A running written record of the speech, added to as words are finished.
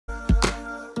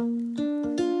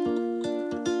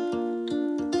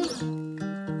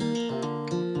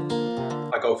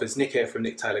golfers, Nick here from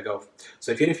Nick Taylor Golf.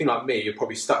 So if you're anything like me, you're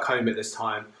probably stuck home at this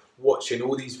time watching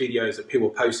all these videos that people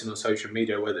are posting on social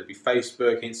media, whether it be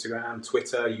Facebook, Instagram,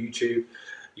 Twitter, YouTube.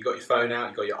 You got your phone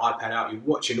out, you got your iPad out, you're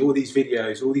watching all these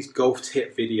videos, all these golf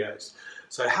tip videos.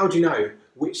 So how do you know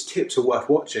which tips are worth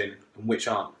watching and which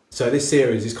aren't? So this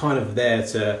series is kind of there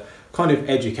to kind of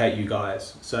educate you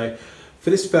guys. So for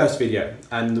this first video,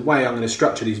 and the way I'm going to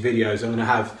structure these videos, I'm going to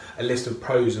have a list of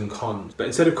pros and cons. But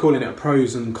instead of calling it a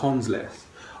pros and cons list,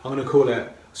 I'm going to call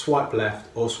it swipe left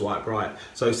or swipe right.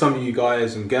 So some of you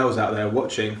guys and girls out there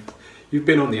watching, you've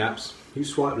been on the apps, you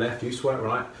swipe left, you swipe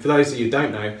right. For those of you who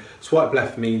don't know, swipe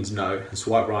left means no and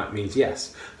swipe right means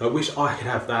yes. So I wish I could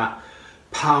have that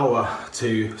power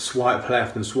to swipe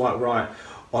left and swipe right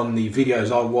on the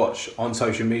videos I watch on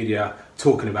social media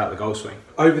talking about the golf swing.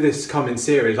 Over this coming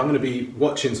series, I'm going to be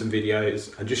watching some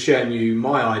videos and just sharing you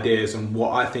my ideas on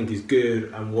what I think is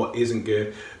good and what isn't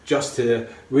good, just to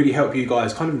really help you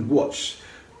guys kind of watch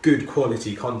good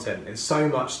quality content. There's so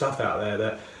much stuff out there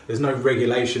that there's no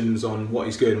regulations on what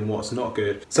is good and what's not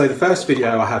good. So the first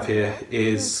video I have here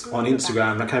is on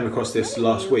Instagram. I came across this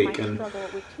last week, and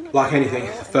like anything,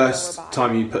 the first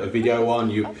time you put a video on,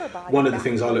 one of the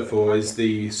things I look for is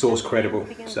the source credible.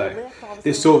 So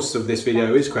this source of this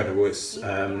video is credible. It's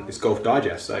Golf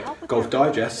Digest. So Golf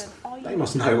Digest, they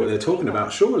must know what they're talking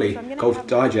about. Surely Golf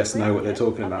Digest know what they're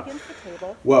talking about.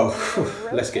 Well,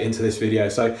 let's get into this video.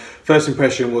 So first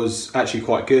impression was actually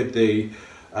quite good. The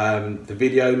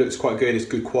video looks quite good. It's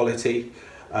good quality.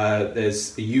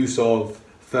 There's the use of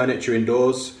furniture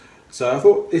indoors. So I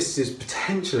thought this is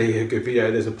potentially a good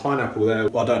video. There's a pineapple there.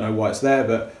 Well, I don't know why it's there,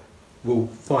 but we'll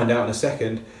find out in a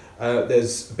second.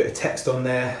 There's a bit of text on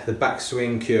there, the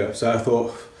backswing cure. So I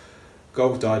thought,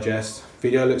 Golf Digest,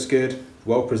 video looks good,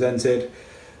 well presented.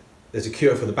 There's a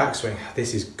cure for the backswing.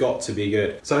 This has got to be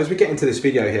good. So as we get into this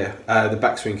video here, the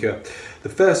backswing cure, the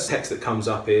first text that comes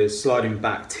up is sliding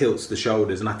back tilts the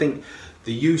shoulders. And I think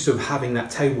the use of having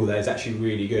that table there is actually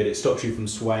really good. It stops you from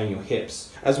swaying your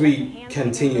hips. As we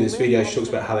continue this video, she talks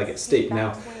about how they get steep.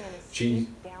 Now, she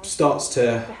starts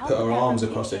to put her arms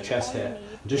across her chest here,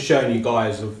 just showing you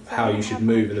guys of how you should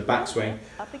move in the backswing.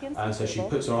 And so she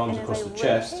puts her arms across the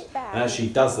chest, and as she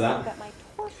does that,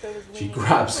 she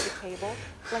grabs,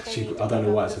 I don't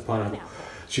know why it's a pineapple.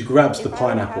 She grabs the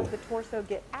pineapple,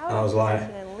 and I was like,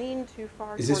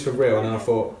 is this for real? And then I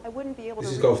thought,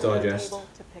 this is Golf Digest.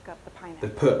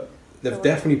 They've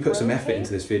definitely put some effort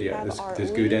into this video.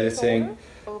 There's good editing,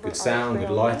 good sound, good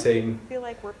lighting,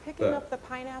 but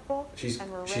she's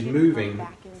moving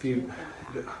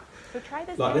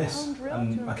like this.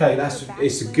 And okay,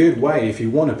 it's a good way if you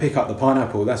want to pick up the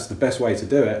pineapple. That's the best way to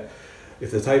do it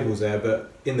if the table's there.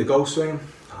 But in the golf swing,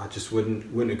 I just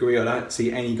wouldn't agree. I don't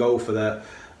see any golfer that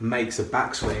makes a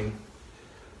backswing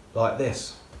like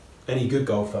this. Any good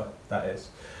golfer, that is.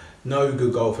 No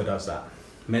good golfer does that.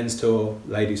 Men's tour,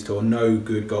 ladies tour, no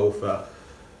good golfer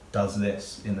does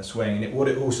this in the swing. And what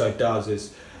it also does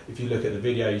is, if you look at the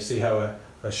video, you see how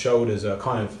her shoulders are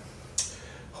kind of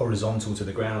horizontal to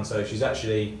the ground. So she's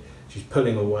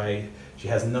pulling away. She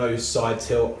has no side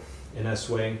tilt in her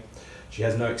swing. She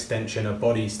has no extension. Her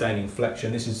body staying in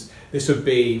flexion. This would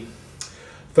be,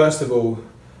 first of all,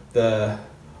 the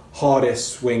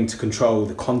hardest swing to control,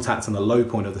 the contact and the low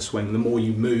point of the swing. The more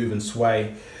you move and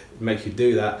sway, it makes you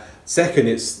do that. Second,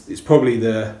 it's probably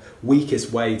the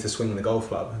weakest way to swing the golf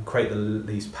club and create the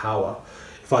least power.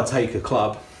 If I take a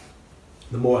club,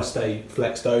 the more I stay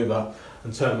flexed over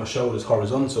and turn my shoulders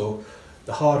horizontal,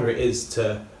 the harder it is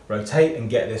to rotate and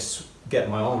get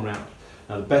my arm round.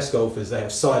 Now the best golfers, they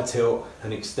have side tilt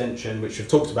and extension, which we've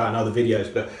talked about in other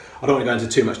videos, but I don't want to go into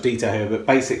too much detail here. But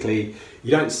basically,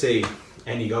 you don't see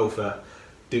any golfer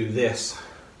do this,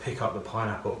 pick up the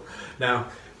pineapple. Now,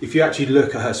 if you actually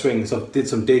look at her swings, I did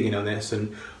some digging on this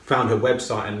and found her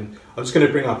website, and I'm just going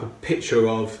to bring up a picture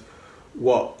of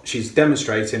what she's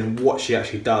demonstrating and what she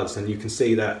actually does, and you can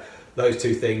see that those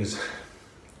two things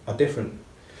are different.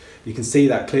 You can see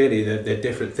that clearly, they're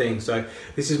different things. So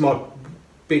this is my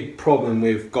big problem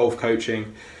with golf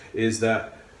coaching, is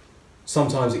that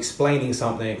sometimes explaining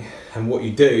something and what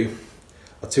you do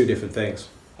are two different things.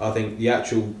 I think the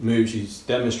actual move she's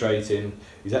demonstrating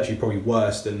is actually probably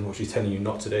worse than what she's telling you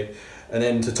not to do. And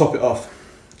then to top it off,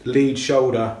 lead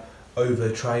shoulder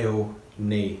over trail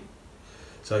knee.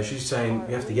 So she's saying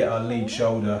we have to get our lead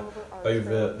shoulder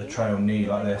over the trail knee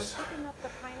like this.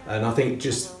 And I think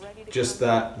just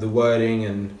that, the wording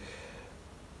and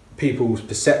people's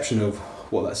perception of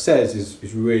what that says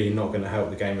is really not going to help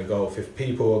the game of golf. If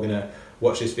people are going to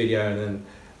watch this video and then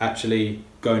actually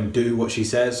go and do what she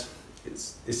says,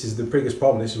 this is the biggest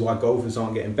problem. This is why golfers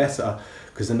aren't getting better,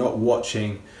 because they're not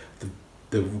watching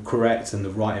the correct and the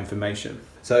right information.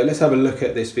 So let's have a look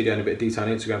at this video in a bit of detail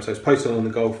on Instagram. So it's posted on the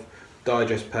Golf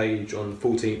Digest page on the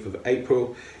 14th of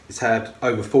April. It's had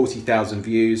over 40,000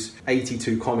 views,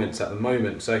 82 comments at the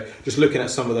moment. So just looking at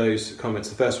some of those comments,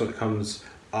 the first one that comes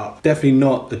up, definitely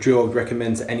not a drill I would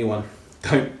recommend to anyone.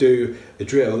 Don't do a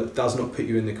drill that does not put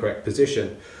you in the correct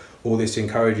position. All this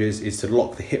encourages is to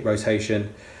lock the hip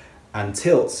rotation and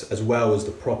tilts, as well as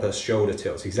the proper shoulder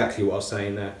tilts. Exactly what I was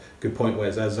saying there. Good point,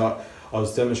 Wes. As I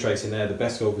was demonstrating there, the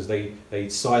best golfers, they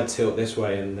side tilt this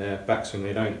way in their backswing.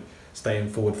 They don't stay in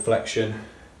forward flexion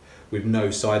with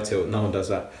no side tilt. No one does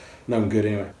that. No one good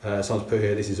anyway. Someone's put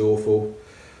here, this is awful.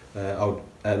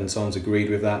 And someone's agreed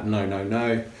with that. No, no,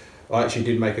 no. I actually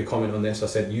did make a comment on this. I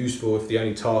said useful if the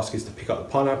only task is to pick up the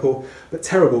pineapple, but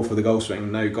terrible for the golf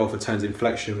swing. No golfer turns in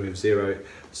flexion with zero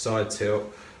side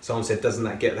tilt. Someone said, doesn't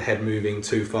that get the head moving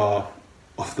too far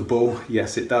off the ball?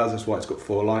 Yes, it does. That's why it's got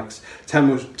 4 likes.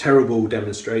 Terrible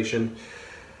demonstration.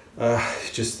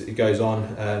 It goes on,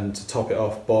 and to top it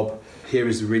off, Bob, here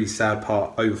is the really sad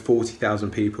part. Over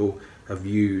 40,000 people have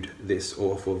viewed this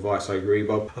awful advice. I agree,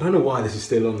 Bob. I don't know why this is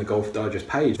still on the Golf Digest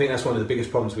page. I think that's one of the biggest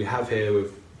problems we have here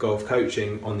with golf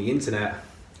coaching on the internet.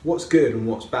 What's good and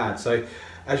what's bad? So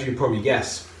as you can probably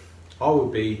guess, I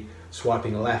would be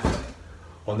swiping left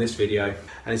on this video.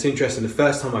 And it's interesting, the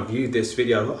first time I viewed this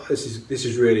video, this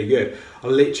is really good. I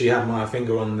literally have my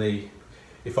finger on the,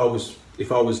 if I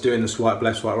was doing the swipe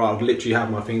left, swipe right, I'd literally have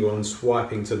my finger on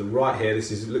swiping to the right here.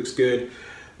 Looks good.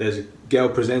 There's a girl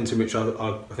presenting, which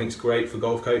I think is great for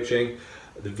golf coaching.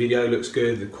 The video looks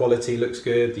good, the quality looks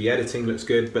good, the editing looks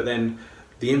good, but then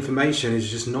the information is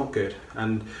just not good.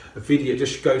 And a video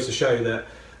just goes to show that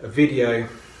a video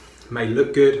may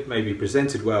look good, may be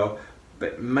presented well,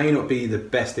 but may not be the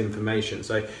best information.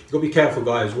 So you've got to be careful,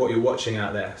 guys, what you're watching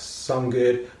out there. Some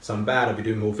good, some bad. I'll be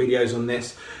doing more videos on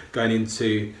this, going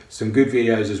into some good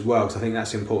videos as well, because I think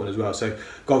that's important as well. So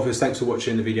golfers, thanks for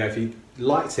watching the video. If you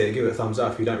liked it, give it a thumbs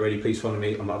up. If you don't already, please follow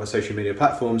me on my other social media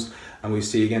platforms, and we'll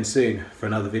see you again soon for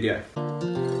another video.